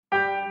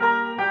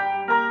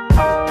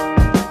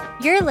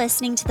You're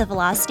listening to the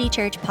Velocity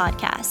Church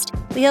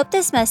podcast. We hope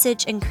this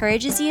message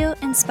encourages you,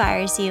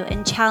 inspires you,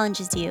 and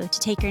challenges you to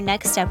take your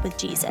next step with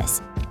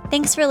Jesus.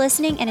 Thanks for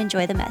listening and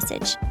enjoy the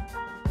message.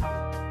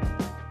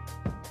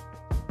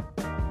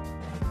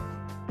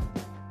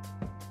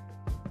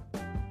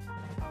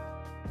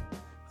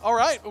 All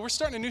right, we're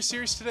starting a new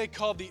series today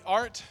called The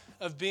Art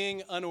of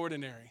Being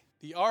Unordinary.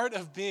 The Art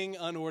of Being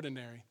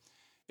Unordinary.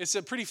 It's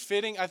a pretty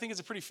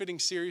fitting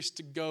series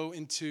to go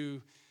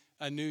into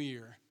a new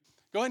year.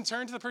 Go ahead and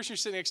turn to the person you're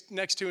sitting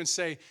next to and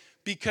say,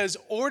 because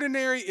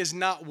ordinary is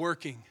not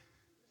working.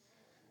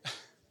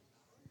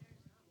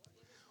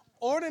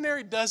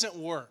 Ordinary doesn't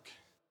work.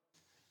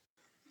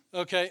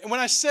 Okay, and when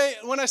I say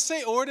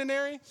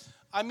ordinary,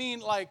 I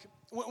mean like,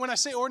 when I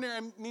say ordinary,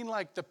 I mean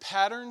like the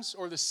patterns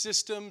or the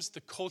systems,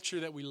 the culture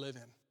that we live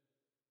in,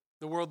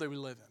 the world that we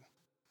live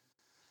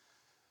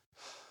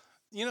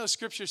in. You know,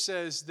 Scripture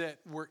says that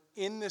we're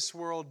in this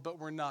world, but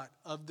we're not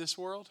of this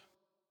world.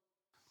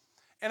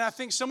 And I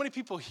think so many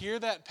people hear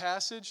that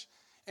passage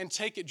and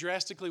take it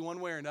drastically one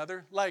way or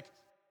another. Like,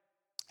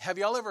 have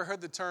y'all ever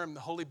heard the term the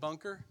holy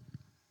bunker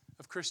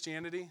of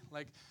Christianity?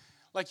 Like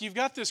you've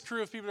got this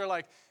crew of people that are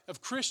like,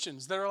 of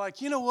Christians that are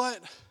like, you know what?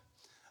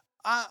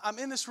 I'm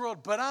in this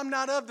world, but I'm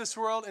not of this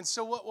world. And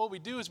so what we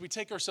do is we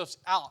take ourselves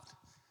out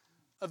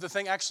of the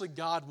thing actually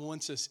God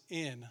wants us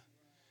in.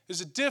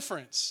 There's a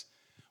difference.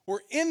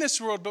 We're in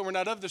this world, but we're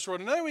not of this world.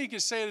 Another way you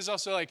could say it is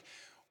also like,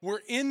 we're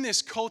in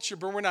this culture,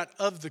 but we're not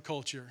of the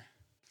culture.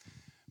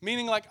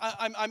 Meaning like,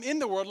 I'm in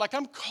the world, like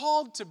I'm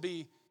called to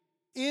be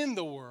in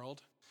the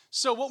world.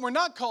 So what we're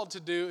not called to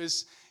do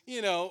is,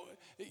 you know,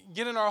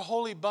 get in our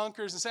holy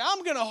bunkers and say,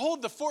 I'm going to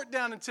hold the fort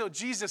down until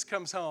Jesus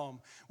comes home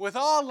with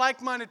all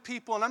like-minded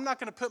people, and I'm not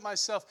going to put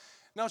myself.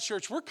 No,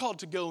 church, we're called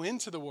to go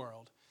into the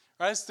world.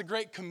 Right? It's the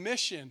Great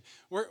Commission.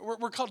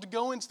 We're called to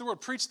go into the world,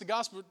 preach the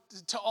gospel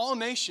to all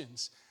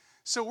nations.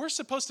 So we're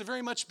supposed to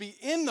very much be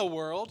in the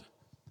world,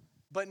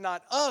 but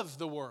not of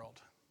the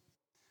world.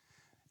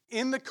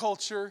 In the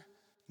culture,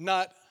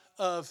 not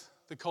of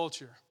the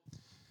culture.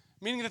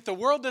 Meaning that the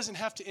world doesn't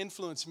have to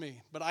influence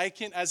me, but I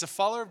can, as a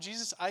follower of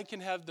Jesus, I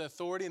can have the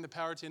authority and the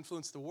power to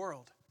influence the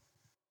world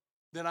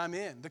that I'm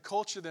in, the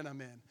culture that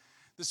I'm in.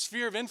 The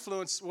sphere of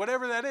influence,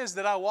 whatever that is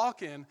that I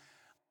walk in,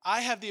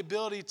 I have the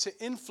ability to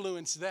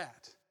influence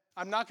that.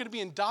 I'm not going to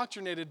be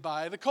indoctrinated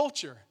by the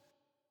culture.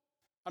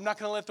 I'm not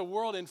going to let the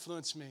world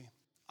influence me.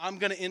 I'm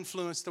going to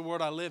influence the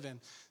world I live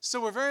in.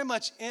 So we're very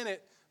much in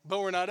it,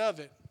 but we're not of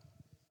it.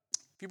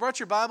 If you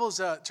brought your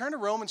Bibles, turn to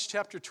Romans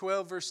chapter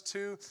 12, verse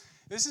 2.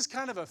 This is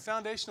kind of a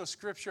foundational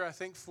scripture, I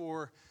think,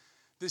 for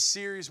this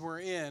series we're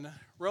in.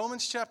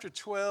 Romans chapter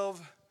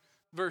 12,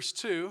 verse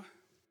 2.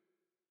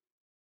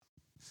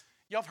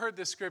 Y'all have heard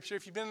this scripture.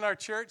 If you've been in our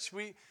church,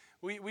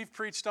 we've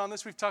preached on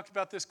this. We've talked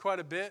about this quite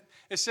a bit.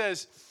 It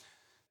says,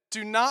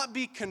 do not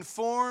be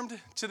conformed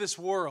to this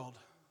world.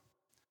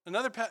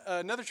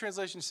 Another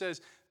translation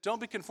says,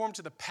 don't be conformed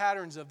to the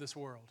patterns of this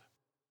world,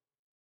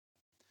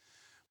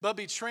 but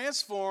be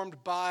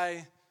transformed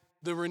by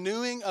the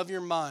renewing of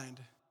your mind,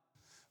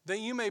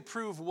 that you may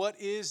prove what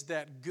is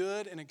that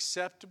good and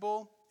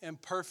acceptable and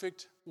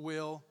perfect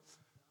will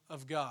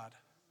of God.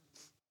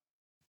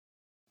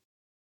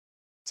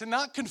 To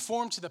not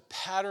conform to the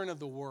pattern of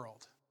the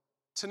world,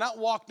 to not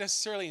walk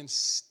necessarily in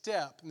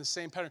step in the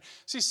same pattern.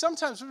 See,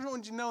 sometimes,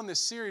 what you know in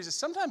this series is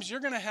sometimes you're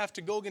going to have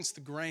to go against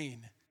the grain.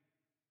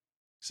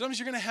 Sometimes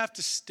you're going to have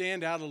to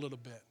stand out a little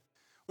bit.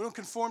 We don't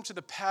conform to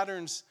the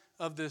patterns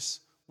of this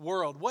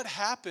world. What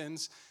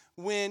happens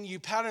when you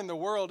pattern the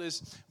world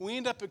is we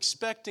end up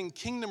expecting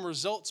kingdom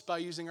results by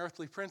using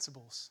earthly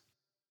principles.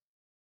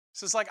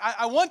 So it's like,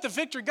 I want the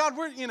victory, God,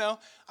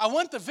 I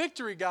want the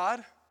victory,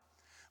 God,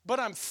 but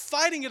I'm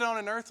fighting it on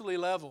an earthly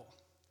level.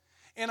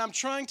 And I'm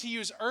trying to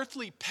use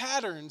earthly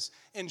patterns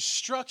and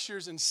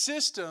structures and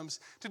systems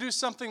to do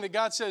something that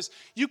God says,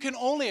 you can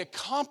only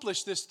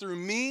accomplish this through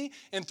me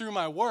and through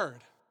my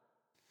word.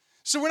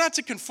 So we're not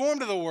to conform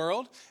to the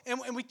world,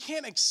 and we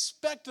can't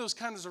expect those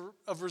kinds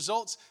of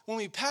results when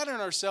we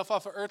pattern ourselves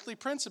off of earthly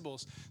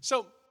principles.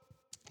 So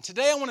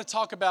today I want to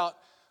talk about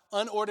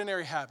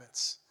unordinary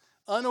habits.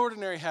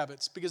 Unordinary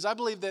habits, because I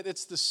believe that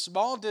it's the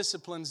small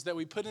disciplines that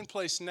we put in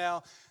place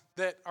now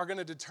that are going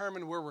to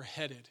determine where we're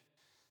headed,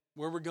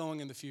 where we're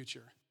going in the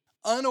future.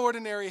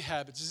 Unordinary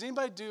habits. Does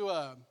anybody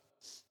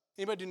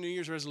do New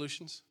Year's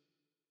resolutions?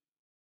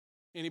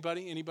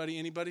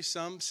 Anybody?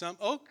 Some.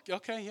 Oh,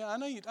 okay, yeah, I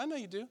know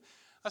you do.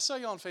 I saw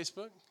you on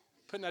Facebook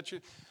putting out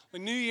your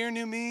new year,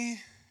 new me.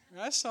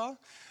 I saw.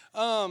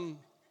 And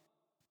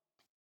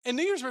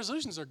New Year's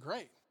resolutions are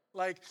great.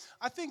 Like,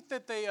 I think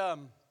that they,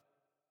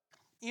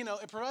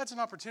 it provides an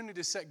opportunity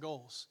to set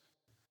goals.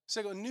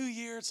 So New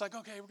Year, it's like,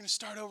 okay, we're going to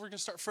start over, we're going to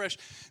start fresh.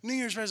 New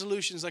Year's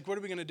resolutions, like, what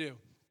are we going to do?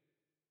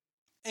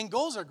 And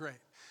goals are great.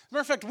 As a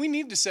matter of fact, we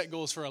need to set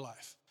goals for our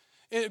life.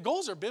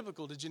 Goals are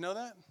biblical. Did you know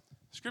that?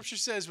 Scripture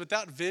says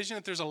without vision,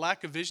 if there's a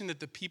lack of vision, that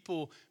the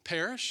people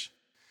perish.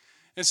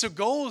 And so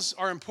goals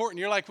are important.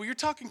 You're like, well, you're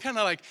talking kind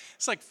of like,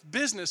 it's like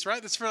business,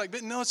 right? That's for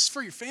like, no, it's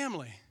for your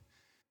family.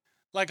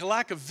 Like a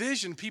lack of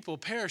vision, people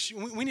perish.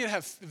 We need to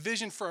have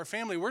vision for our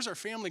family. Where's our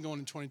family going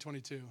in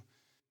 2022?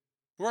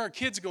 Where are our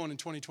kids going in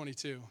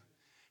 2022?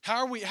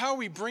 How are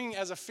we bringing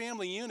as a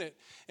family unit,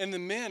 and the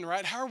men,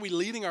 right? How are we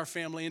leading our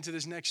family into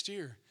this next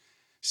year?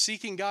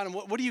 Seeking God. And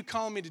what are you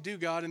calling me to do,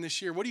 God, in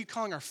this year? What are you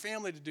calling our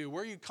family to do?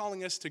 Where are you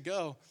calling us to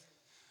go?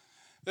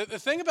 The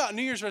thing about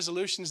New Year's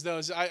resolutions, though,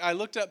 is I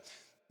looked up,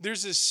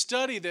 there's this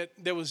study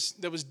that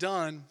was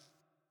done.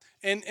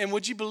 And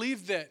would you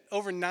believe that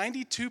over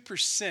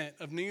 92%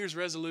 of New Year's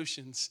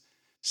resolutions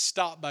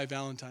stop by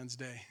Valentine's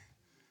Day?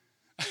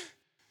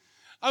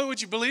 I mean,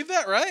 would you believe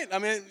that, right? I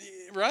mean,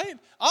 right?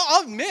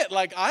 I'll admit,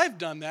 like, I've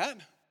done that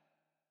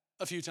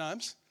a few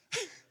times.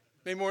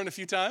 Maybe more than a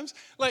few times.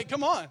 Like,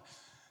 come on.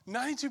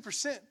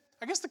 92%.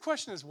 I guess the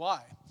question is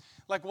why?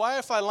 Like, why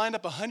if I lined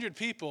up 100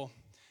 people,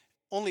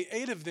 only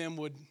 8 of them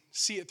would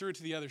see it through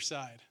to the other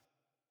side?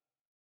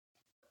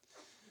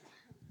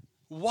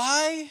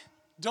 Why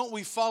don't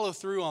we follow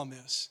through on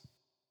this?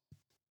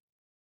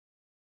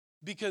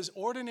 Because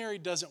ordinary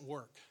doesn't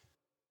work.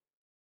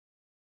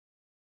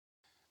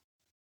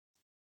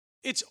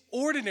 It's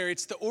ordinary.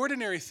 It's the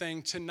ordinary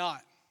thing to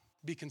not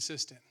be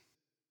consistent.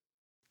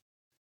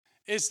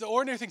 It's the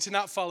ordinary thing to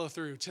not follow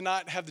through, to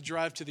not have the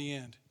drive to the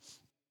end.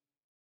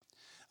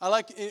 I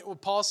like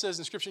what Paul says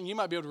in Scripture, and you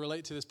might be able to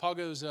relate to this. Paul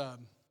goes,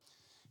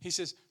 he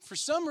says, for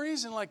some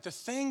reason, like the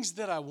things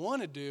that I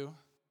want to do,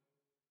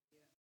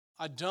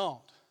 I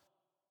don't.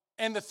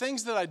 And the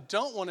things that I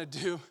don't want to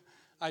do,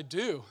 I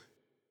do.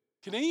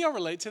 Can any of y'all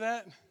relate to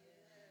that?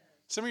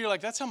 Some of you are like,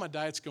 that's how my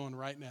diet's going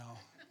right now.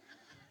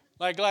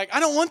 Like I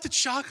don't want the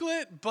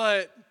chocolate,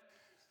 but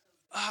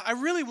I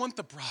really want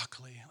the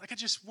broccoli. Like I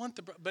just want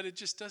but it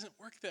just doesn't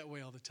work that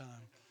way all the time.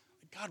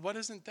 Like, God, why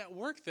doesn't that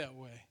work that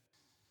way?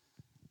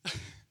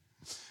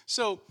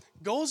 So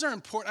goals are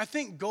important. I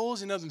think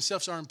goals in of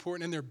themselves are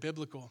important and they're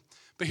biblical.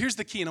 But here's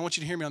the key, and I want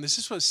you to hear me on this.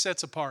 This is what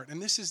sets apart,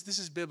 and this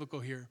is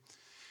biblical here.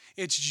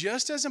 It's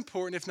just as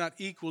important, if not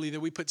equally, that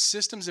we put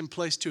systems in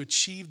place to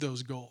achieve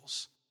those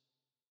goals.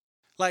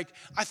 Like,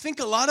 I think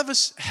a lot of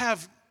us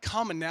have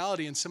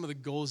commonality in some of the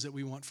goals that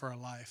we want for our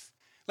life.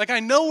 Like, I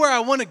know where I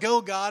want to go,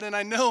 God, and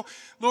I know,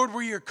 Lord,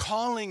 where you're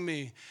calling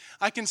me.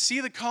 I can see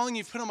the calling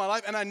you've put on my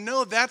life, and I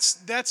know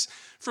that's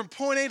from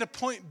point A to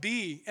point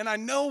B, and I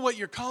know what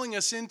you're calling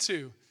us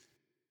into.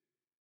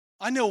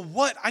 I know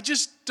what, I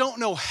just don't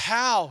know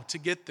how to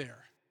get there.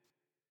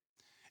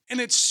 And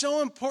it's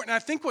so important. I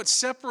think what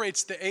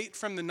separates the 8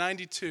 from the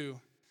 92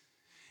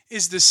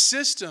 is the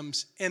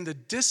systems and the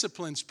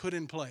disciplines put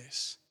in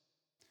place.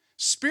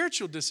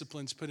 Spiritual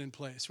disciplines put in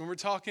place. When we're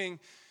talking,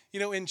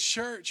 in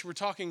church, we're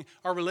talking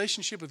our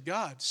relationship with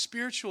God.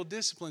 Spiritual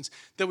disciplines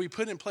that we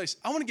put in place.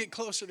 I want to get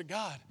closer to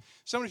God.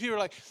 So many people are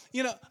like,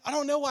 I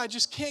don't know why I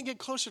just can't get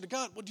closer to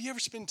God. Well, do you ever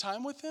spend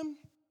time with Him?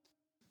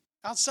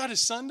 Outside of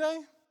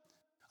Sunday?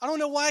 I don't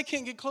know why I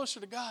can't get closer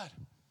to God.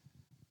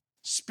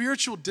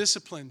 Spiritual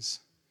disciplines.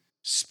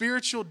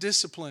 Spiritual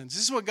disciplines.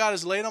 This is what God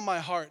has laid on my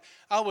heart.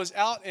 I was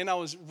out and I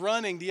was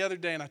running the other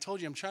day, and I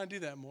told you I'm trying to do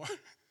that more.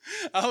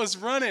 I was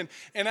running,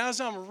 and as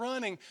I'm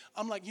running,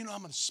 I'm like, I'm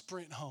going to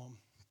sprint home.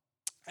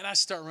 And I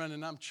start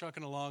running, I'm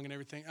trucking along and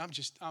everything.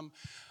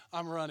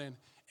 I'm running.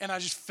 And I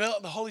just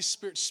felt the Holy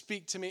Spirit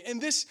speak to me.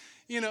 And this,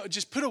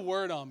 just put a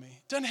word on me.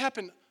 It doesn't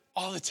happen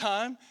all the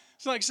time.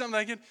 It's not like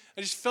something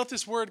I just felt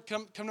this word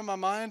come to my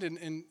mind,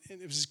 and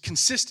it was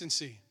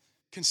consistency.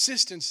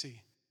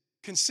 Consistency.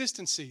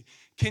 Consistency.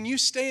 Can you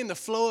stay in the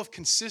flow of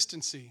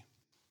consistency?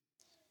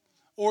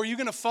 Or are you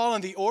going to fall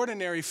in the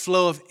ordinary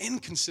flow of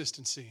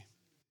inconsistency?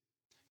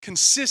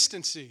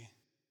 Consistency.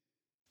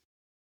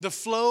 The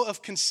flow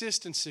of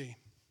consistency.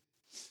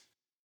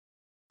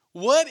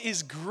 What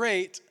is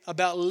great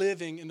about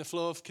living in the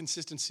flow of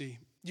consistency?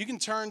 You can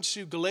turn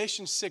to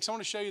Galatians 6. I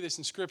want to show you this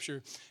in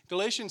Scripture.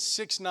 Galatians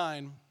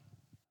 6:9.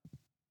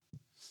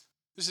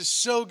 This is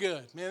so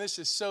good. Man, this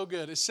is so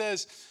good. It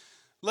says,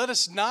 let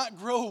us not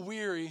grow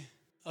weary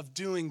of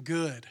doing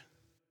good,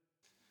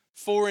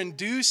 for in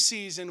due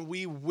season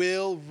we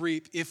will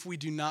reap if we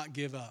do not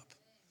give up.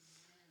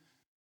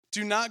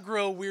 Do not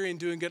grow weary in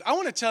doing good. I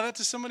want to tell that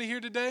to somebody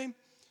here today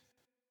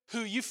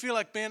who you feel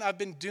like, man, I've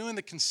been doing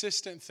the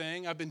consistent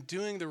thing. I've been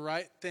doing the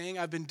right thing.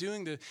 I've been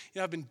doing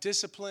I've been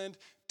disciplined.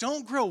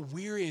 Don't grow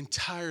weary and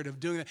tired of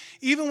doing that,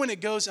 even when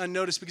it goes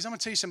unnoticed, because I'm going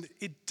to tell you something.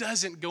 It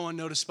doesn't go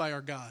unnoticed by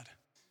our God.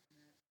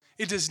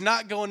 It does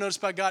not go unnoticed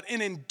by God.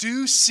 And in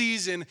due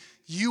season,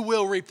 you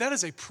will reap. That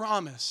is a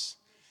promise.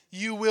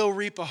 You will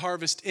reap a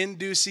harvest in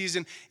due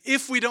season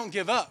if we don't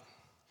give up.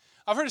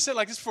 I've heard it said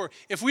like this before.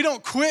 If we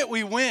don't quit,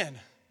 we win.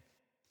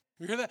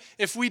 You hear that?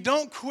 If we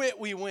don't quit,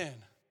 we win.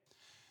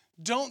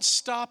 Don't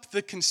stop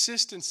the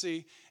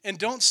consistency, and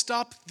don't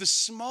stop the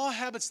small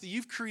habits that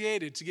you've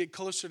created to get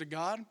closer to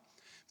God,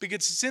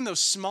 because it's in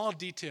those small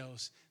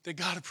details that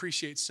God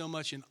appreciates so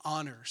much and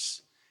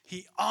honors.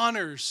 He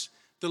honors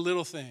the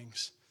little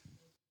things.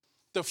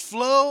 The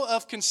flow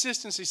of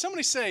consistency.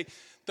 Somebody say,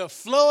 the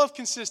flow of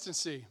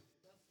consistency.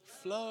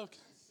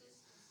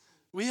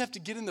 We have to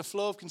get in the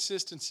flow of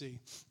consistency.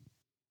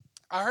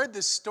 I heard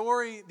this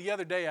story the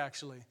other day,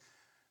 actually.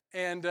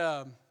 And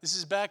this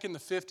is back in the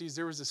 50s.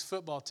 There was this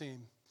football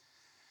team.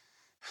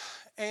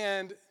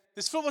 And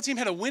this football team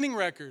had a winning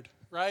record,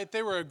 right?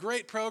 They were a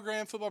great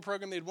program, football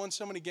program. They'd won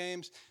so many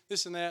games,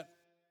 this and that.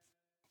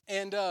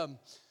 And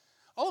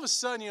all of a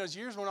sudden, as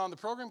years went on, the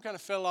program kind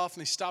of fell off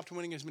and they stopped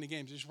winning as many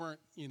games. They just weren't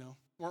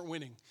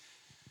winning.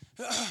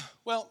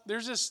 Well,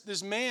 there's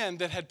this man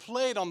that had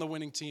played on the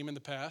winning team in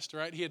the past,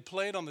 right? He had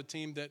played on the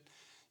team that,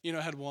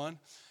 had won.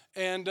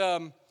 And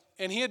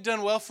he had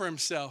done well for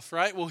himself,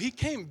 right? Well, he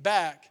came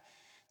back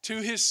to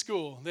his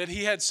school that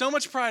he had so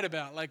much pride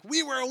about. Like,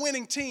 we were a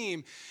winning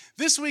team.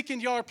 This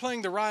weekend, y'all are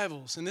playing the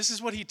rivals. And this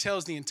is what he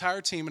tells the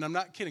entire team, and I'm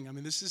not kidding. I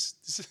mean, this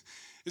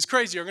is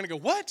crazy. You're going to go,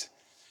 what?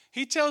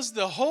 He tells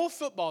the whole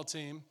football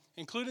team,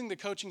 including the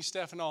coaching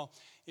staff and all,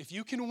 if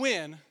you can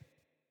win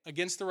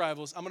against the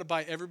rivals, I'm going to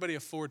buy everybody a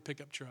Ford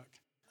pickup truck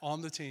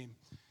on the team.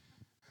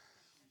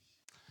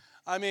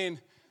 I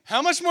mean,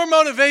 how much more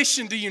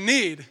motivation do you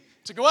need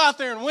to go out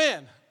there and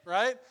win,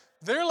 right?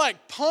 They're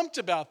like pumped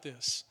about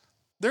this.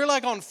 They're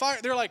like on fire.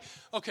 They're like,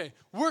 okay,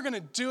 we're going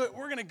to do it.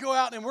 We're going to go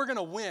out and we're going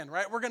to win,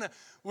 right? We're going to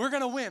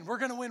win. We're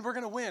going to win. We're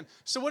going to win.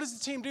 So what does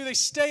the team do? They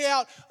stay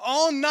out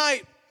all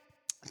night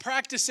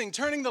practicing,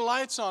 turning the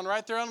lights on,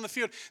 right? They're out on the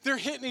field. They're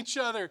hitting each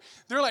other.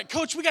 They're like,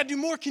 Coach, we got to do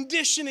more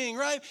conditioning,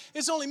 right?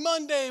 It's only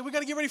Monday. We got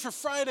to get ready for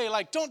Friday.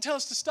 Like, don't tell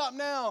us to stop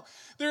now.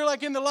 They're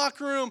like in the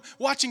locker room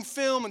watching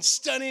film and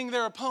studying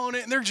their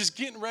opponent, and they're just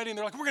getting ready. And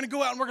they're like, we're going to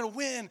go out and we're going to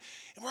win,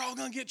 and we're all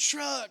going to get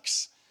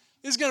trucks.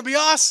 This is going to be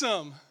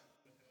awesome.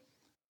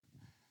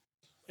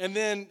 And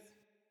then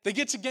they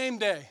get to game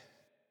day.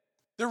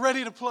 They're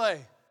ready to play.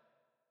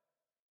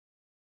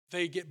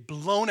 They get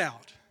blown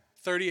out,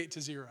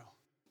 38-0.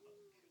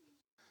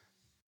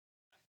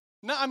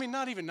 No, I mean,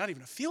 not even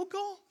a field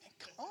goal.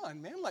 Come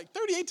on, man, like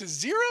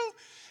 38-0?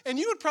 And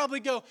you would probably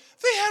go,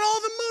 they had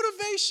all the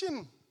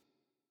motivation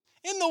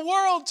in the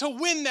world to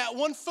win that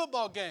one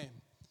football game.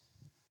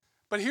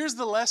 But here's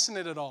the lesson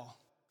in it all.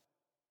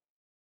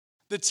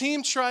 The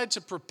team tried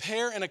to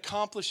prepare and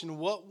accomplish in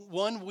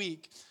 1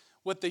 week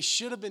what they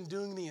should have been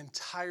doing the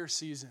entire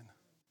season.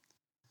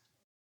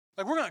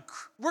 Like,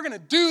 we're gonna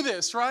do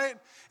this, right?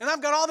 And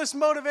I've got all this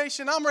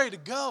motivation. I'm ready to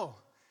go.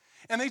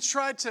 And they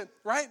tried to,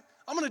 right?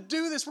 I'm going to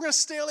do this. We're going to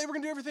stay late. We're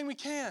going to do everything we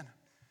can.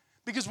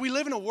 Because we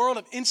live in a world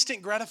of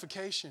instant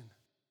gratification.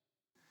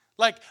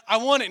 Like, I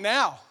want it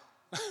now.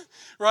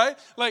 Right?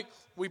 Like,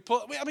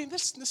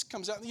 this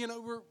comes out,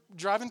 we're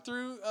driving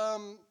through,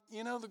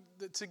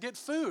 to get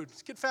food,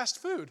 to get fast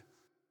food.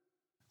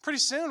 Pretty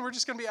soon, we're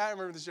just going to be, I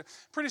remember this.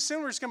 Pretty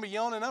soon, we're just going to be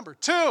yelling a number.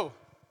 2.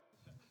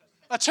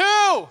 A 2.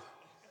 All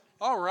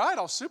right,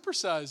 I'll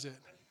supersize it.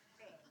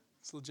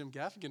 It's a little Jim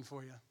Gaffigan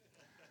for you.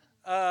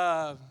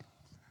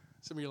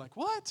 Some of you are like,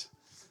 what?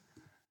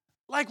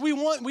 Like, we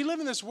live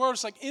in this world,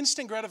 it's like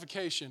instant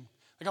gratification.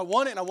 Like, I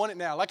want it and I want it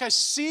now. Like, I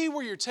see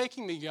where you're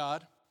taking me,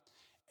 God,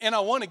 and I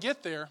want to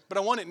get there, but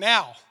I want it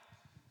now.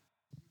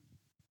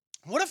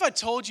 What if I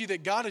told you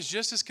that God is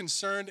just as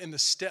concerned in the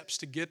steps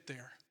to get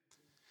there,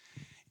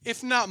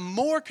 if not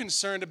more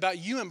concerned about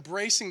you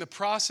embracing the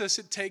process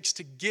it takes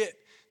to get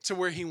to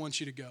where He wants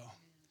you to go?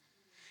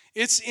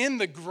 It's in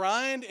the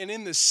grind and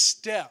in the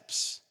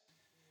steps.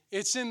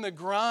 It's in the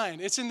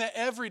grind. It's in the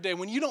everyday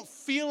when you don't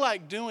feel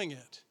like doing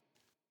it.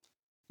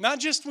 Not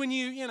just when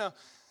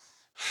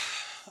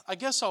I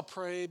guess I'll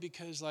pray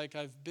because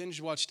I've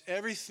binge watched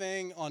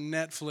everything on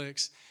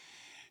Netflix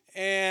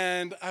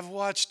and I've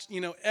watched,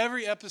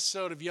 every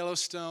episode of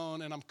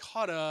Yellowstone and I'm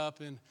caught up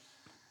and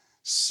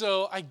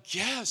so I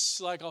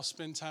guess I'll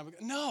spend time.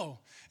 No,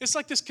 it's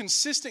like this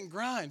consistent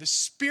grind, this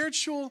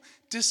spiritual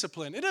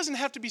discipline. It doesn't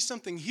have to be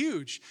something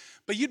huge,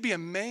 but you'd be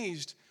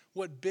amazed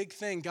what big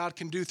thing God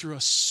can do through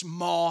a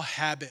small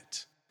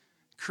habit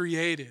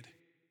created.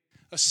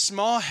 A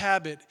small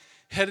habit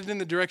headed in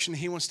the direction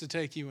He wants to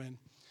take you in.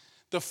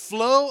 The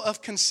flow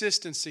of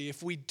consistency,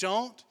 if we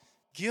don't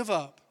give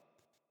up,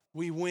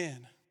 we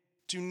win.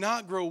 Do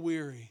not grow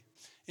weary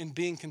in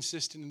being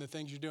consistent in the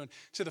things you're doing.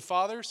 To the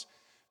fathers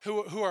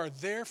who are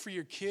there for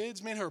your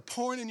kids, man, who are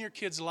pouring in your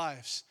kids'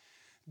 lives,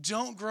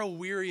 don't grow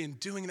weary in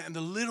doing that, and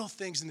the little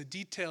things and the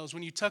details.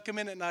 When you tuck them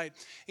in at night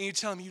and you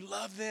tell them you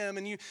love them,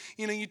 and you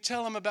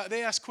tell them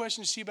they ask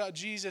questions to you about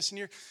Jesus,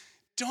 and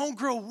don't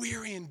grow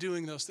weary in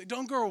doing those things.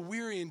 Don't grow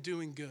weary in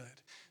doing good.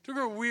 Don't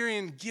grow weary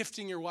in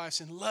gifting your wives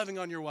and loving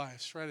on your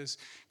wives, right? As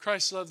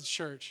Christ loved the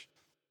church.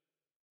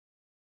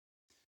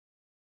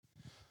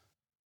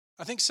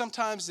 I think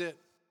sometimes that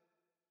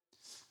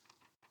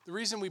the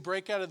reason we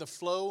break out of the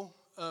flow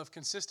of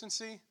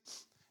consistency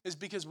is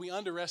because we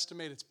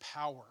underestimate its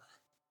power.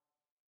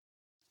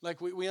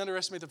 We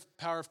underestimate the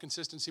power of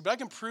consistency. But I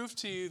can prove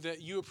to you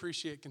that you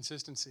appreciate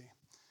consistency.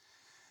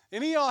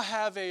 Any of y'all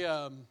have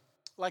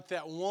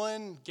that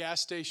one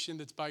gas station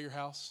that's by your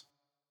house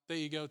that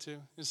you go to?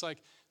 It's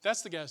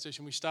that's the gas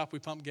station. We stop, we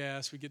pump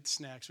gas, we get the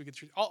snacks, we get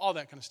all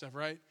that kind of stuff,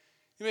 right?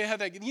 You may have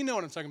that. You know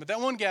what I'm talking about. That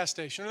one gas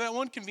station or that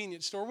one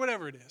convenience store,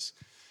 whatever it is.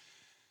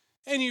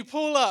 And you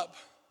pull up,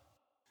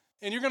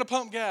 and you're going to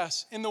pump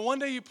gas. And the one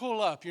day you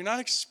pull up, you're not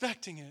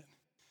expecting it.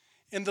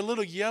 And the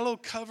little yellow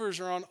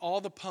covers are on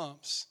all the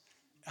pumps.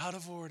 out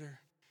of order,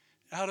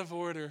 out of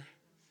order.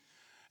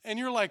 And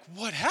you're like,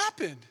 what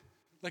happened?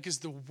 Like, is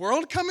the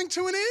world coming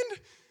to an end?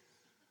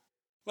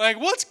 Like,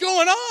 what's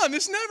going on?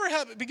 This never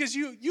happened. Because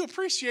you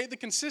appreciate the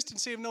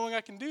consistency of knowing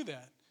I can do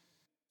that.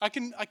 I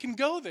can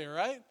go there,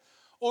 right?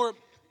 Or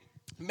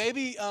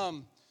maybe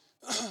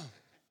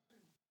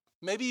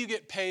maybe you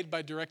get paid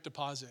by direct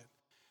deposit.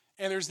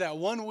 And there's that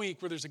 1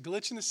 week where there's a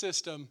glitch in the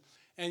system,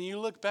 and you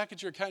look back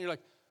at your account and you're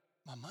like,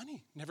 my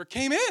money never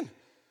came in.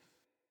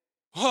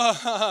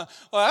 Well,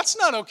 that's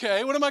not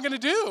okay. What am I going to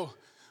do?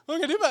 What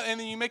am I going to do about it? And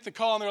then you make the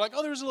call, and they're like,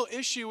 oh, there was a little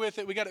issue with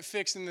it. We got it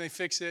fixed, and then they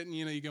fix it, and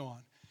you go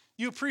on.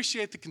 You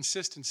appreciate the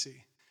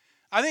consistency.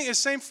 I think it's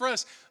the same for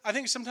us. I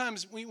think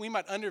sometimes we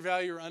might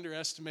undervalue or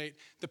underestimate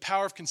the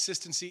power of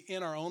consistency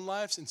in our own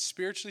lives, and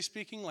spiritually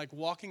speaking, like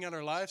walking out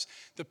our lives,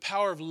 the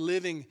power of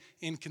living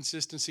in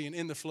consistency and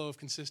in the flow of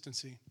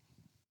consistency.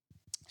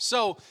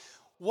 So,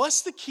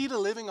 what's the key to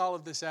living all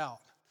of this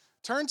out?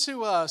 Turn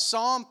to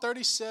Psalm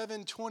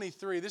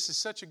 37:23. This is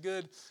such a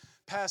good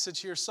passage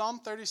here. Psalm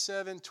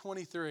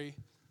 37:23.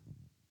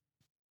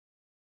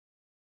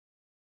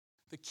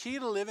 The key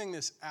to living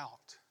this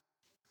out.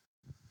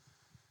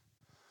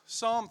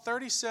 Psalm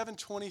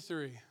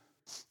 37:23.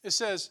 It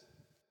says,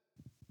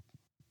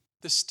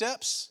 the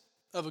steps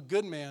of a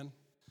good man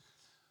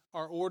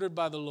are ordered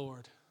by the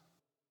Lord,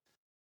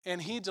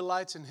 and he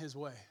delights in his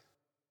way.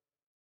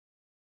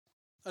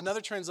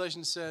 Another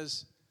translation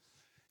says,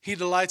 he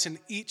delights in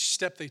each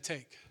step they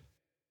take.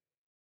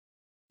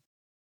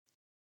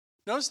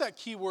 Notice that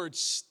key word,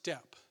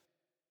 step.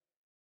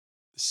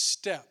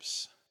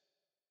 Steps.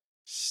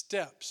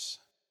 Steps.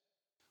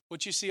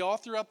 What you see all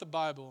throughout the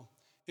Bible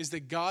is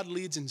that God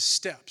leads in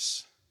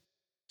steps.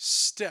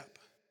 Step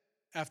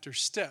after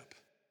step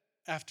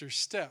after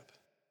step.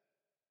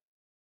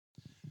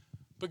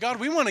 But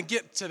God, we want to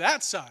get to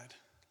that side.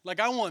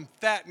 Like, I want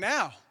that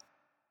now.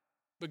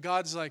 But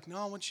God's like, no,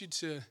 I want you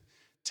to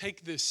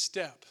take this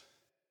step.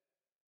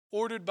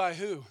 Ordered by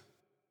who?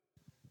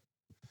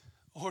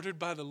 Ordered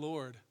by the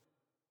Lord.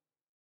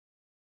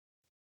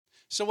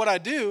 So what I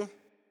do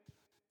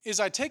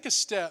is I take a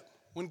step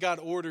when God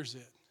orders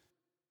it.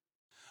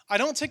 I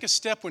don't take a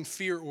step when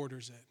fear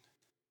orders it.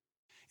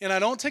 And I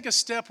don't take a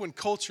step when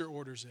culture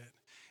orders it.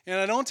 And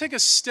I don't take a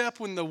step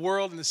when the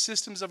world and the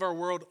systems of our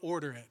world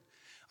order it.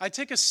 I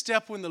take a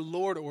step when the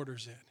Lord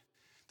orders it.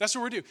 That's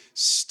what we do.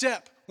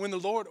 Step when the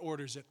Lord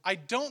orders it. I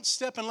don't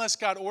step unless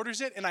God orders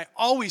it, and I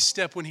always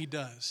step when he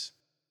does.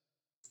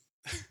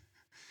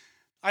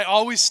 I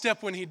always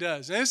step when he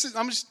does. And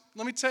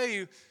let me tell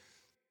you,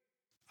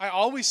 I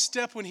always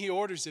step when he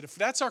orders it. If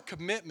that's our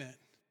commitment,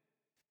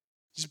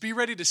 just be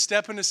ready to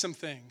step into some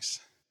things.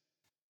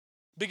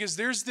 Because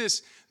there's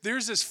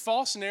this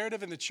false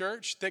narrative in the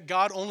church that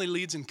God only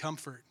leads in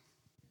comfort.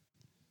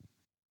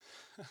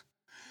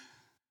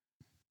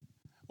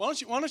 Why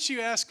don't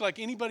you ask like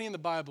anybody in the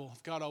Bible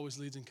if God always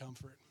leads in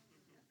comfort?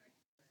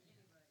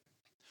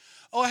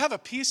 Oh, I have a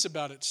peace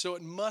about it, so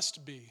it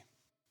must be.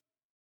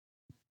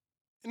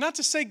 And not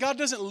to say God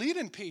doesn't lead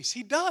in peace.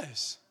 He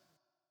does.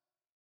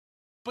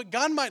 But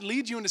God might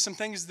lead you into some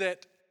things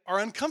that are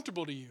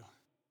uncomfortable to you.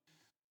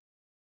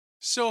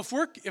 So if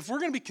we're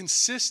going to be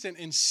consistent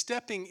in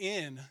stepping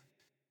in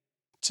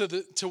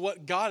to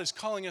what God is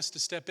calling us to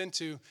step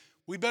into,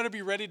 we better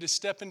be ready to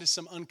step into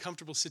some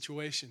uncomfortable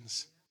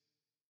situations.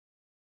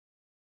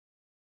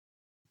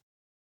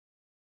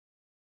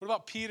 What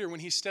about Peter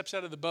when he steps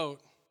out of the boat?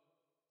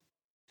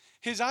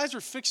 His eyes were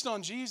fixed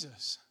on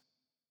Jesus.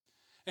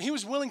 And he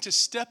was willing to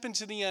step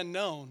into the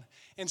unknown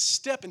and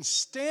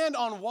stand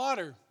on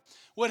water.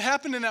 What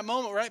happened in that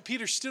moment, right?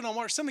 Peter stood on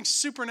water, something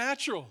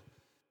supernatural.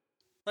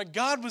 Right?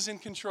 God was in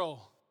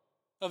control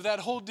of that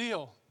whole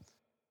deal.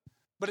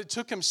 But it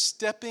took him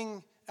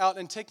stepping out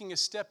and taking a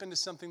step into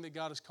something that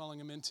God is calling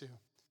him into.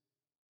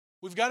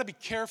 We've got to be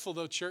careful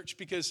though, church,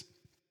 because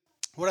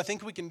what I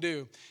think we can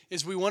do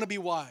is we want to be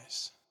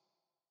wise.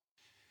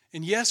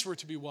 And yes, we're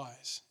to be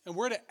wise. And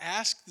we're to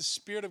ask the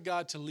Spirit of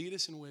God to lead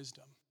us in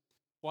wisdom.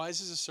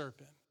 Wise as a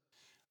serpent.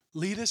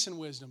 Lead us in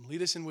wisdom.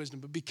 Lead us in wisdom.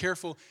 But be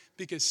careful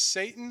because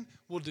Satan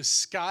will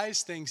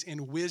disguise things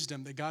in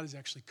wisdom that God is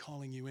actually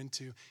calling you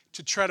into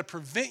to try to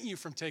prevent you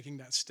from taking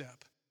that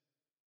step.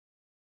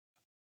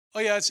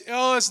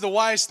 It's the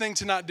wise thing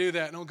to not do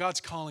that. No,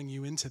 God's calling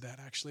you into that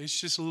actually. It's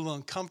just a little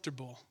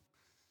uncomfortable.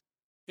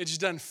 It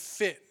just doesn't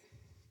fit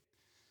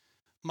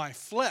my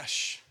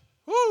flesh.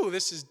 Woo,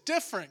 this is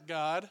different,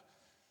 God.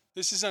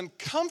 This is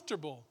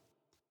uncomfortable.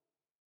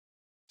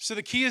 So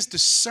the key is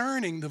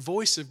discerning the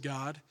voice of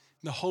God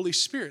and the Holy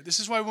Spirit. This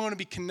is why we want to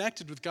be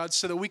connected with God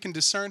so that we can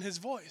discern his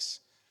voice.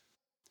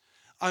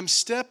 I'm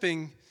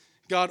stepping,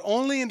 God,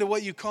 only into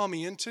what you call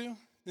me into.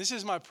 This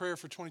is my prayer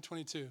for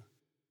 2022.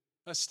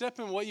 I step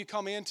in what you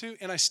call me into,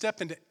 and I step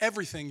into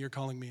everything you're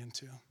calling me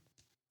into.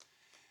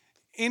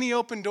 Any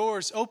open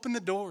doors, open the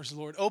doors,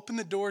 Lord. Open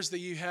the doors that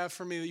you have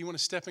for me that you want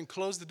to step in.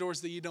 Close the doors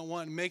that you don't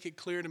want and make it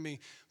clear to me.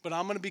 But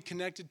I'm going to be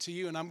connected to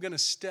you, and I'm going to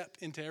step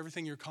into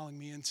everything you're calling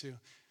me into.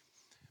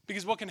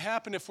 Because what can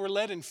happen if we're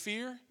led in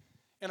fear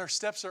and our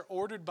steps are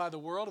ordered by the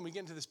world and we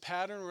get into this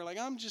pattern and we're like,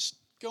 I'm just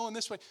going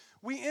this way.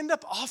 We end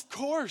up off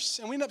course,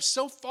 and we end up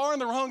so far in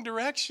the wrong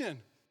direction.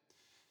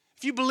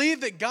 If you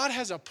believe that God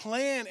has a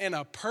plan and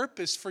a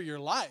purpose for your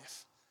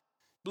life,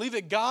 believe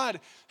that God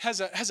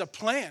has a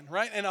plan,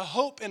 right, and a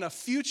hope and a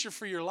future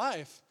for your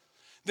life,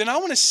 then I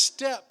want to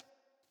step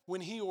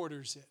when He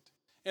orders it.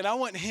 And I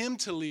want Him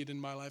to lead in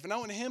my life, and I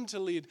want Him to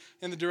lead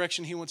in the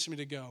direction He wants me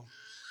to go.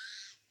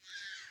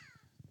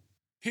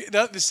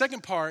 The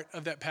second part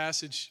of that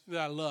passage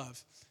that I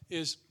love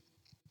is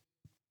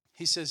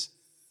he says,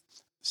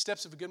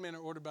 steps of a good man are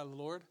ordered by the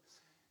Lord.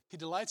 He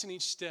delights in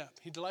each step.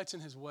 He delights in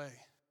His way.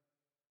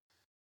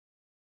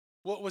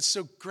 What's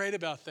so great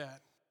about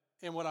that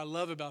and what I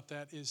love about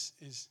that is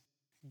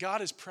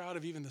God is proud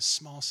of even the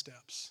small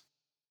steps.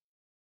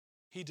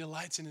 He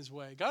delights in His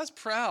way. God's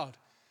proud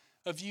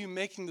of you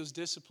making those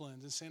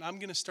disciplines and saying, I'm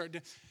going to start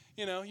doing,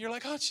 you're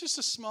like, oh, it's just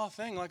a small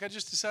thing. Like I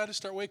just decided to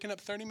start waking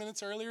up 30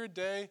 minutes earlier a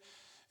day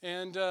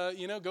and,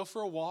 go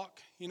for a walk,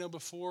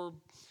 before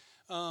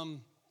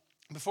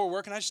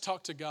work. And I just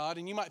talk to God.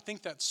 And you might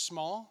think that's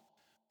small,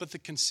 but the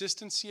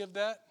consistency of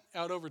that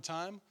out over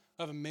time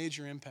will have a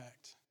major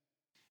impact.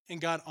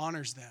 And God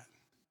honors that.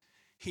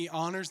 He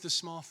honors the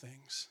small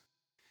things.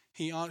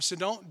 So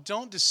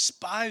don't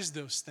despise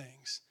those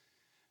things.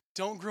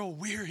 Don't grow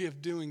weary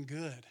of doing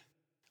good.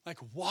 Like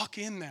walk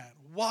in that.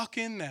 Walk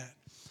in that.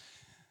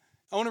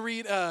 I want to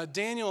read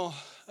Daniel,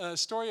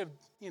 story of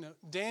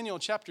Daniel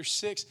chapter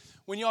 6.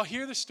 When y'all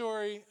hear the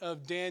story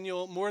of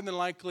Daniel, more than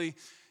likely,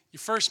 your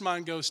first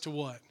mind goes to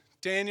what?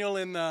 Daniel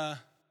in the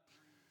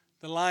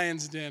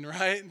lion's den,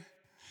 right?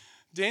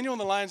 Daniel in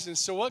the lion's den.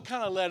 So what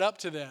kind of led up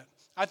to that?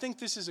 I think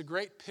this is a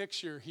great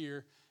picture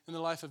here in the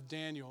life of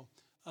Daniel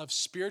of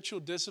spiritual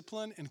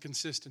discipline and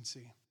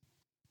consistency.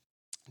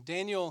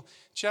 Daniel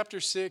chapter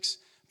 6,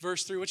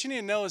 verse 3. What you need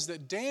to know is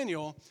that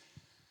Daniel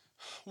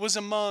was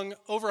among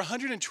over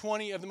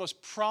 120 of the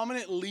most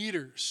prominent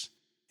leaders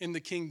in the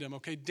kingdom.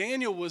 Okay,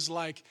 Daniel was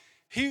like,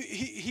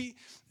 the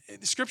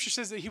scripture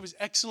says that he was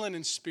excellent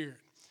in spirit.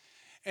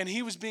 And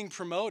he was being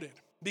promoted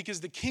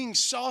because the king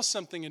saw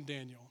something in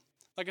Daniel.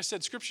 Like I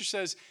said, scripture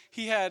says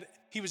he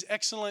was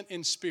excellent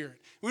in spirit.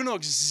 We don't know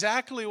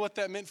exactly what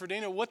that meant for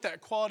Daniel, what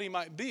that quality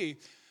might be.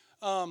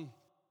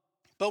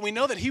 But we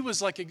know that he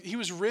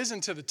was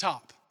risen to the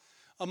top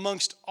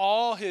amongst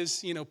all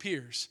his,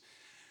 peers.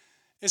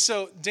 And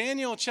so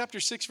Daniel chapter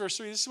 6, verse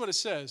 3, this is what it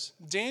says.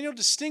 Daniel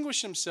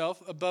distinguished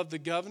himself above the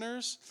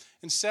governors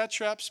and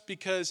satraps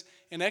because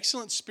an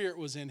excellent spirit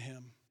was in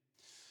him.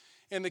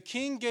 And the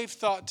king gave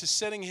thought to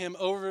setting him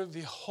over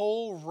the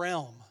whole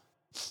realm.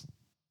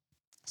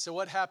 So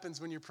what happens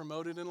when you're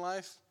promoted in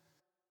life?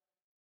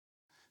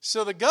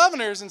 So the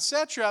governors and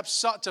satraps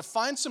sought to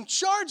find some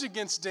charge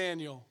against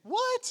Daniel.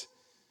 What?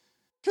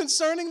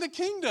 Concerning the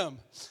kingdom.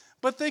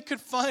 But they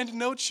could find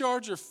no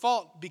charge or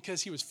fault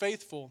because he was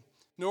faithful,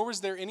 nor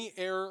was there any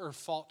error or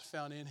fault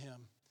found in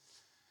him.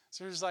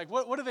 So it's like,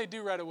 what do they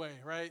do right away,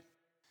 right?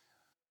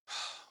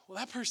 Well,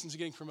 that person's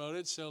getting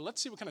promoted, so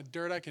let's see what kind of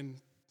dirt I can,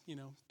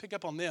 pick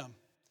up on them.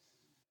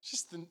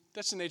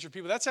 That's the nature of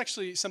people. That's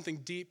actually something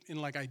deep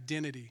in like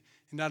identity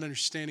and not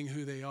understanding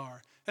who they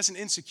are. That's an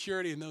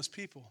insecurity in those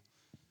people.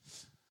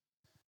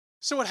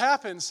 So what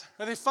happens?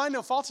 They find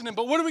no fault in him,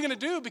 but what are we going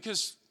to do?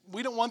 Because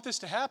we don't want this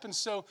to happen.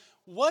 So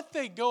what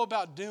they go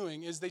about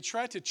doing is they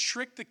try to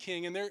trick the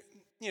king, and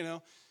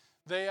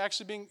they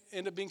actually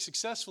end up being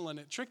successful in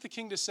it. Trick the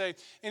king to say,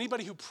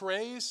 anybody who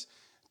prays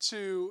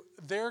to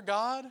their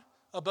God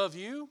above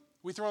you,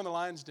 we throw in the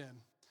lion's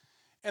den.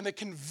 And they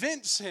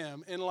convince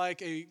him in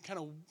like a kind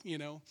of,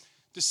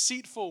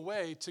 deceitful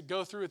way to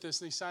go through with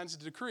this, and he signs a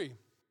decree.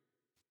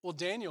 Well,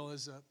 Daniel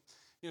is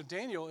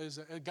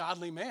a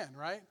godly man,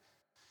 right?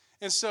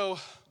 And so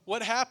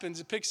what happens,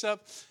 it picks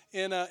up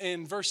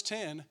in verse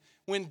 10.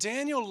 When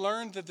Daniel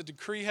learned that the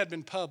decree had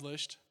been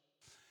published,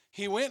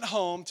 he went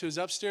home to his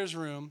upstairs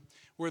room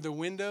where the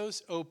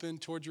windows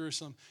opened toward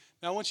Jerusalem.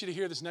 Now I want you to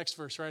hear this next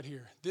verse right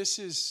here. This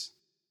is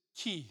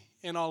key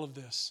in all of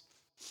this.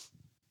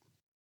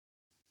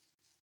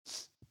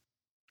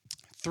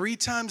 3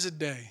 times a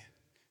day,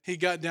 he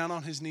got down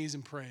on his knees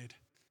and prayed,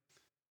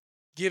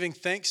 giving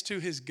thanks to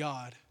his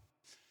God,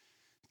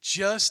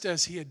 just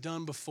as he had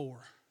done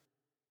before.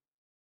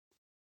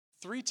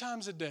 3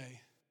 times a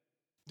day,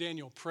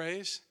 Daniel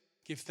prays,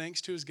 gives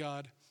thanks to his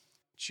God,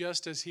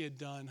 just as he had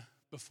done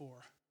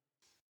before.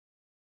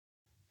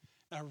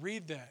 Now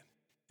read that,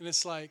 and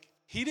it's like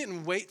he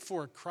didn't wait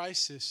for a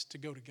crisis to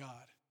go to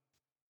God.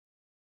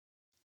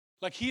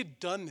 Like he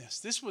had done this.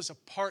 This was a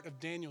part of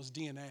Daniel's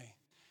DNA.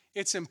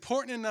 It's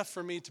important enough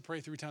for me to pray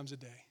 3 times a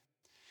day.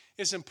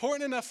 It's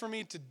important enough for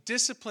me to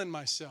discipline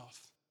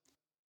myself.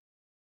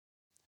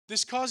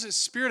 This causes a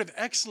spirit of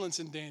excellence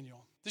in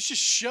Daniel. This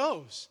just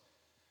shows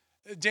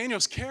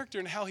Daniel's character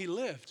and how he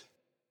lived.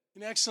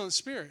 An excellent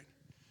spirit.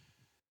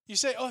 You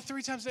say,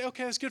 3 times a day,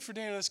 okay, that's good for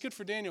Daniel, that's good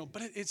for Daniel.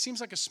 But it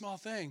seems like a small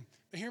thing.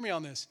 But hear me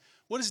on this.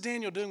 What is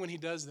Daniel doing when he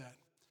does that?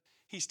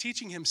 He's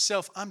teaching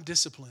himself, I'm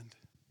disciplined.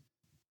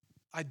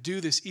 I do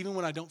this even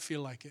when I don't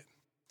feel like it.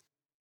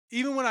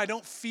 Even when I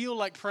don't feel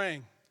like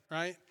praying,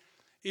 right?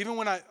 Even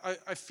when I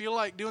feel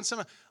like doing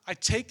something, I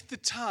take the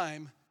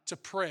time to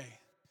pray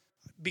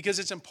because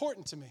it's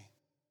important to me.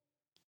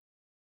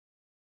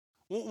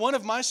 One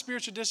of my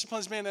spiritual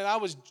disciplines, man, and I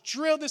was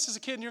drilled this as a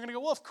kid, and you're going to go,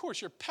 well, of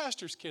course, you're a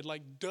pastor's kid.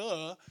 Like,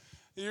 duh.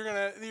 You're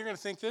gonna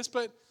think this.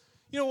 But,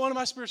 one of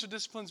my spiritual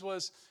disciplines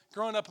was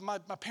growing up, and my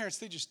parents,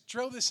 they just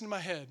drove this into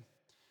my head.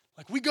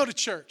 Like, we go to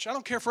church. I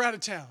don't care if we're out of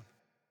town.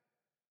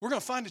 We're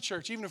going to find a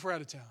church even if we're out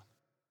of town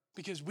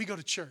because we go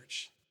to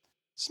church.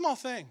 Small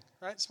thing,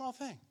 right? Small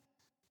thing.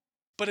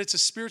 But it's a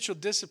spiritual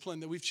discipline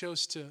that we've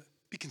chose to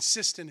be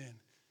consistent in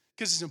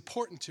because it's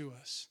important to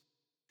us.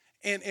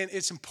 And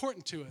it's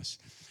important to us.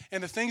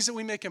 And the things that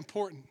we make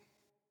important,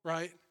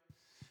 right?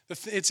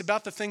 It's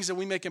about the things that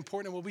we make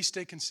important and what we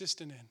stay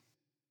consistent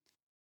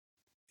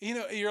in.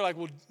 You're like,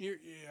 well,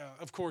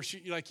 of course,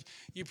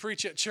 you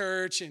preach at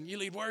church and you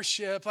lead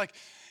worship. Like,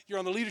 you're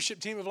on the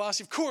leadership team of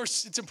Velocity. Of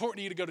course, it's important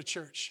to you to go to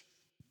church.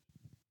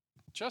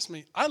 Trust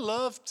me, I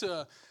love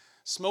to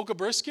smoke a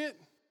brisket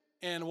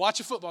and watch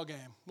a football game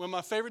when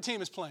my favorite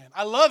team is playing.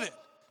 I love it.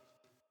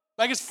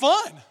 Like, it's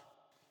fun.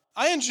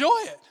 I enjoy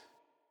it.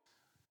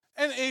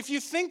 And if you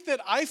think that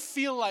I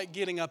feel like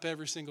getting up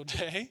every single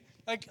day,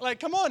 like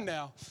come on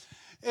now.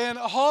 And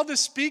all the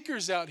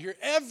speakers out here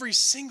every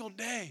single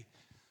day.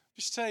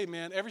 Just tell you,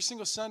 man, every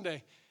single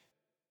Sunday.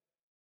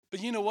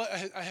 But you know what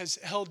has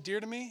held dear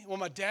to me? Well,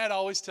 my dad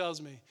always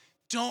tells me,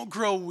 don't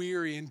grow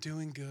weary in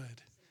doing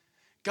good.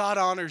 God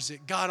honors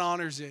it. God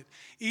honors it.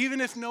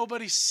 Even if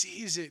nobody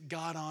sees it,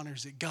 God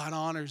honors it. God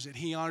honors it.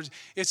 He honors it.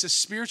 It's a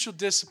spiritual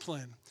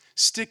discipline.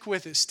 Stick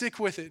with it. Stick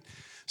with it.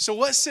 So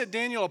what set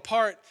Daniel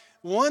apart?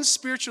 One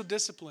spiritual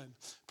discipline.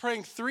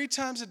 Praying 3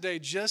 times a day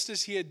just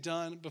as he had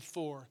done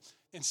before.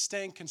 And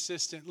staying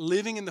consistent.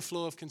 Living in the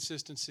flow of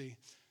consistency.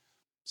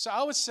 So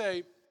I would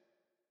say,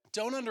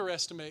 don't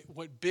underestimate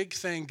what big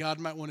thing God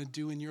might want to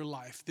do in your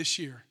life this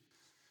year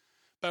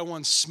by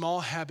one small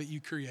habit you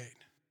create.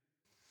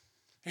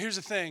 And here's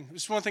the thing.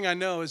 This one thing I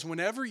know is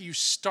whenever you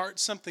start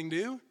something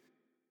new,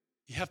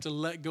 you have to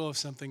let go of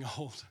something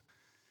old.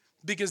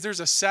 Because there's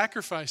a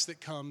sacrifice that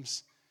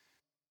comes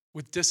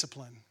with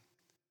discipline.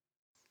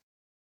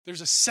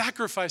 There's a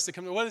sacrifice that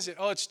comes. What is it?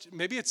 Oh,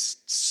 maybe it's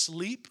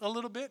sleep a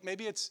little bit.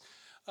 Maybe it's,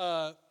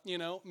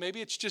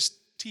 maybe it's just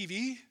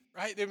TV,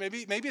 right?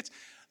 Maybe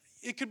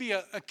it could be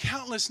a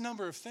countless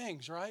number of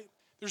things, right?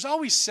 There's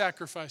always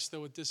sacrifice,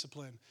 though, with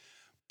discipline.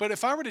 But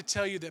if I were to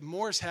tell you that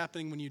more is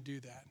happening when you do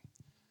that,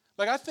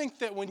 like I think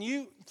that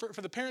when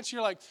for the parents,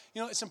 you're like,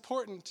 it's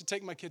important to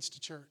take my kids to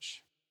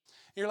church.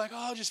 You're like,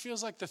 oh, it just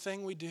feels like the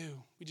thing we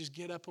do. We just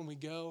get up and we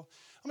go.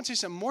 I'm going to tell you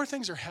something. More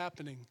things are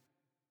happening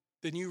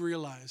than you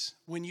realize.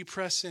 When you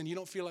press in, you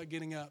don't feel like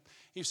getting up.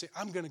 You say,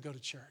 I'm going to go to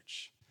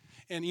church.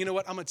 And you know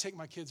what? I'm going to take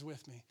my kids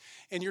with me.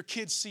 And your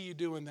kids see you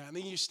doing that. And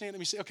then you stand up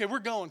and you say, okay, we're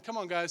going. Come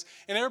on, guys.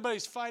 And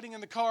everybody's fighting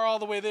in the car all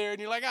the way there. And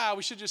you're like,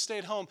 we should just stay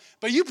at home.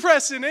 But you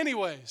press in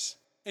anyways.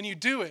 And you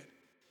do it.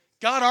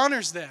 God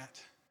honors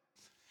that.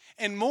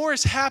 And more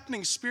is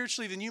happening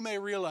spiritually than you may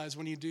realize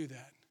when you do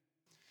that.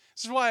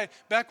 This is why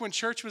back when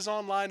church was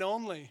online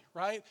only,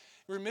 right?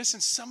 We're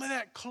missing some of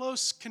that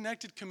close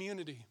connected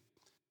community.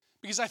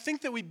 Because I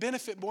think that we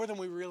benefit more than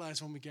we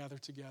realize when we gather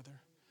together.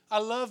 I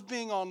love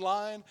being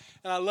online,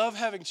 and I love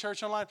having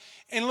church online.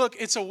 And look,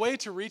 it's a way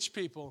to reach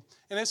people,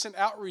 and it's an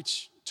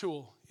outreach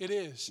tool. It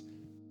is.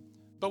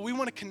 But we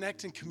want to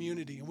connect in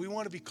community, and we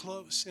want to be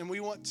close, and we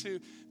want to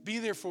be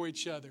there for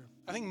each other.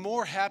 I think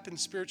more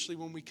happens spiritually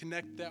when we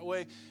connect that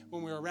way,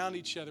 when we're around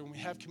each other, when we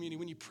have community,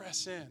 when you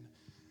press in.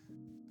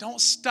 Don't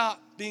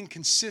stop being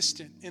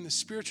consistent in the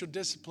spiritual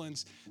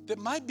disciplines that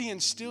might be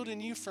instilled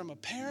in you from a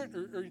parent.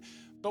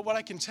 But what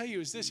I can tell you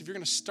is this. If you're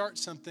going to start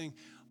something,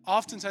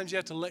 oftentimes you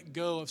have to let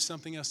go of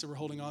something else that we're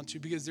holding on to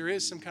because there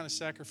is some kind of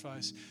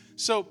sacrifice.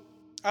 So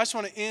I just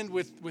want to end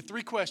with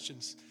 3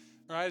 questions.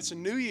 All right, it's a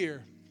new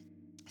year.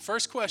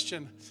 First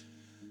question,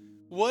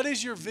 what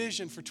is your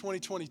vision for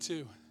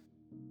 2022?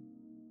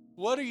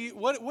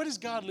 What is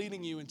God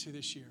leading you into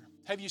this year?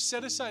 Have you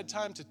set aside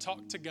time to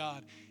talk to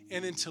God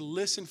and then to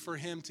listen for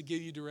Him to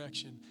give you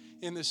direction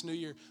in this new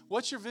year?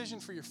 What's your vision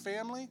for your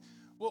family?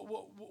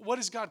 What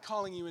is God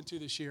calling you into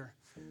this year?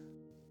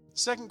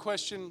 Second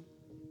question,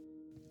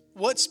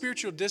 what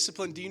spiritual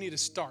discipline do you need to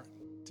start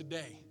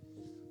today?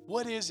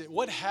 What is it?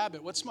 What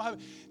habit? What small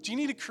habit do you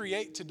need to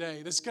create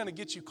today that's going to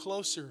get you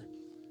closer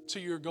to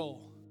your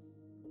goal?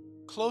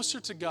 Closer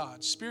to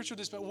God, spiritual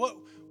discipline.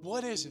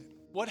 What is it?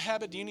 What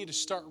habit do you need to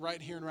start right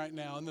here and right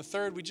now? And the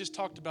third, we just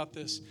talked about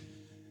this.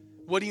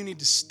 What do you need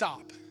to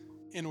stop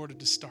in order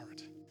to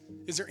start?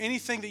 Is there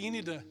anything that you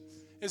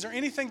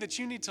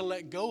need to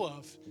let go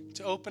of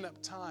to open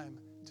up time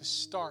to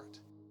start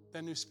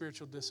that new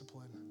spiritual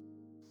discipline?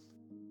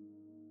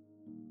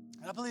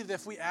 And I believe that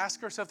if we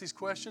ask ourselves these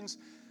questions,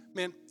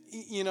 man,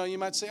 you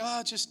might say,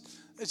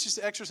 it's just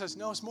exercise.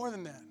 No, it's more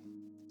than that.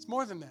 It's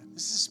more than that.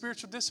 This is a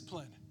spiritual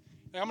discipline.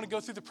 And I'm going to go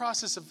through the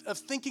process of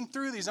thinking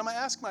through these. I'm going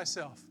to ask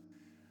myself,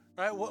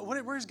 right,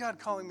 where's God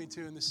calling me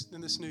to in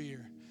this new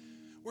year?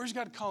 Where's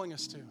God calling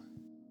us to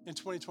in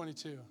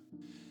 2022?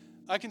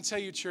 I can tell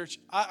you, church,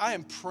 I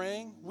am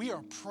praying, we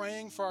are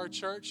praying for our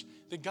church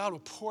that God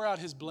would pour out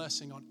his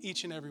blessing on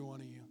each and every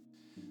one of you.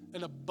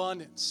 An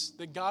abundance,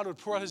 that God would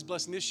pour out his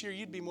blessing. This year,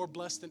 you'd be more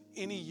blessed than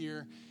any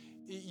year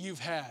you've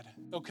had,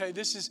 okay?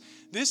 This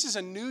is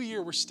a new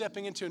year. We're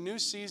stepping into a new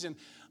season.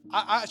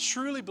 I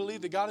truly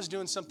believe that God is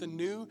doing something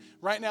new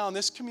right now in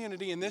this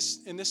community, in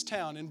this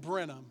town, in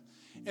Brenham,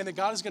 and that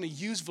God is going to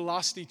use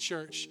Velocity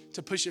Church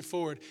to push it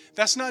forward.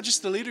 That's not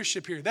just the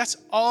leadership here. That's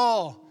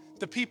all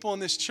the people in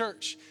this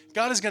church.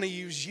 God is going to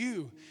use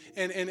you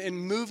and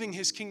moving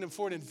his kingdom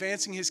forward,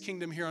 advancing his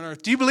kingdom here on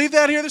earth. Do you believe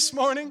that here this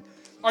morning?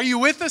 Are you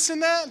with us in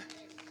that?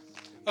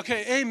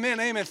 Okay, amen,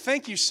 amen.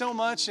 Thank you so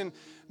much. And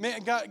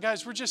man,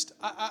 guys,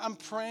 I'm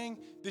praying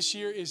this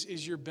year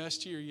is your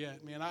best year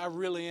yet, man. I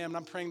really am. And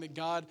I'm praying that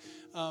God,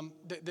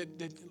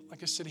 that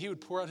like I said, he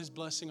would pour out his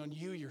blessing on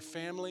you, your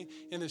family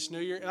in this new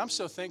year. And I'm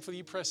so thankful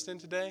you pressed in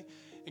today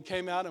and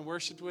came out and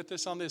worshiped with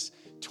us on this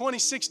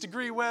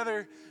 26-degree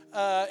weather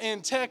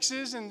in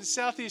Texas, in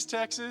southeast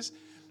Texas.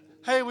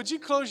 Hey, would you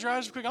close your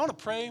eyes real quick? I want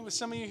to pray with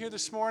some of you here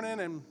this morning,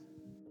 and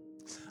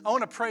I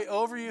want to pray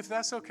over you if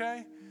that's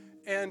okay.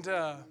 And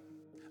I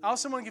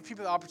also want to give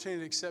people the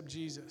opportunity to accept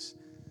Jesus.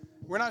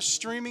 We're not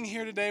streaming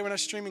here today. We're not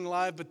streaming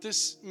live, but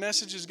this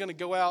message is going to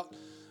go out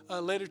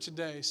later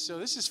today. So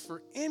this is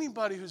for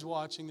anybody who's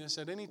watching this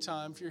at any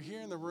time. If you're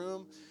here in the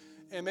room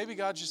and maybe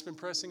God's just been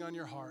pressing on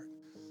your heart,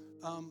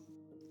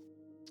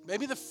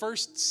 maybe the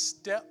first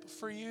step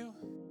for you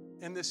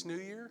in this new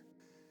year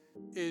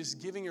is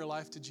giving your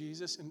life to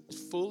Jesus and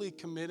fully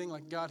committing,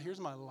 like, God, here's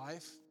my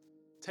life.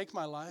 Take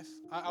my life.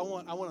 I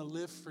want to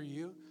live for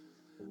you.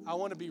 I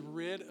want to be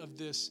rid of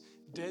this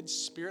dead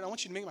spirit. I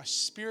want you to make my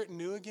spirit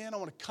new again. I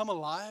want to come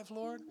alive,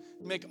 Lord.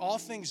 Make all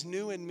things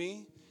new in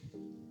me.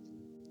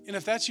 And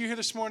if that's you here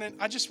this morning,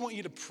 I just want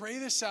you to pray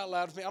this out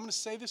loud with me. I'm going to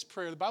say this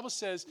prayer. The Bible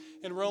says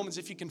in Romans,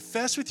 if you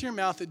confess with your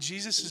mouth that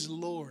Jesus is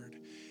Lord,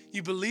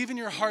 you believe in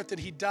your heart that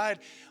he died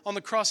on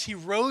the cross, he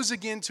rose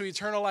again to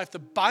eternal life, the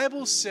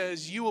Bible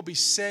says you will be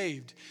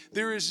saved.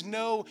 There is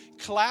no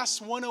class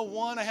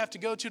 101 I have to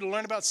go to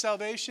learn about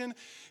salvation.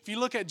 If you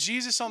look at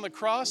Jesus on the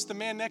cross, the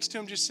man next to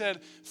him just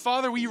said,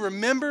 Father, will you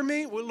remember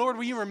me? Lord,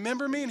 will you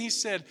remember me? And he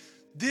said,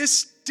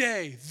 this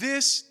day,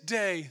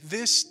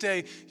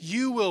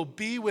 you will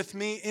be with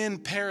me in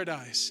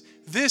paradise.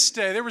 This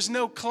day, there was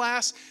no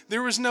class,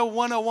 there was no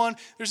 101,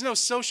 there's no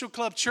social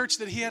club church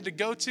that he had to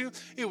go to.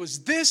 It was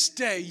this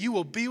day, you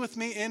will be with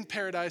me in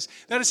paradise.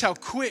 That is how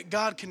quick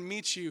God can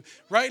meet you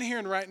right here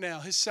and right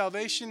now. His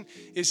salvation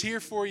is here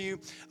for you.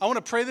 I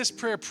want to pray this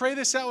prayer. Pray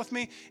this out with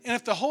me. And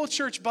if the whole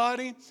church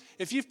body,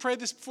 if you've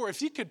prayed this before,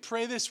 if you could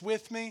pray this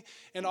with me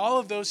and all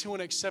of those who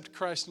want to accept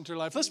Christ into their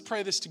life, let's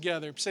pray this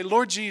together. Say,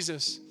 Lord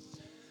Jesus,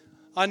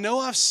 I know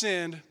I've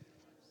sinned.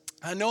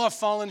 I know I've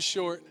fallen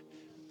short.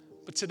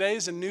 But today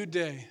is a new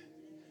day.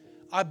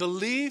 I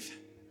believe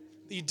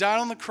that you died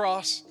on the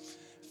cross.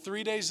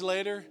 3 days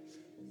later,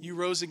 you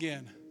rose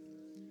again.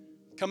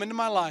 Come into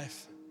my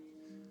life.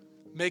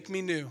 Make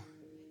me new.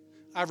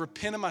 I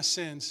repent of my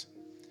sins,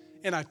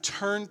 and I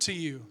turn to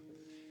you.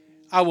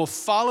 I will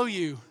follow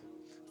you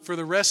for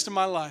the rest of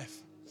my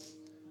life.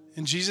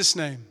 In Jesus'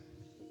 name,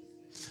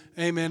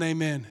 amen,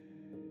 amen.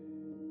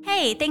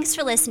 Hey, thanks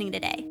for listening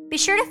today. Be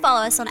sure to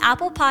follow us on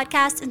Apple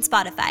Podcasts and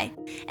Spotify,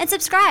 and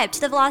subscribe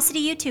to the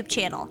Velocity YouTube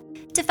channel.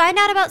 To find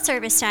out about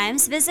service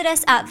times, visit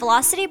us at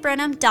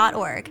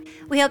velocitybrenham.org.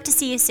 We hope to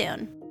see you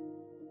soon.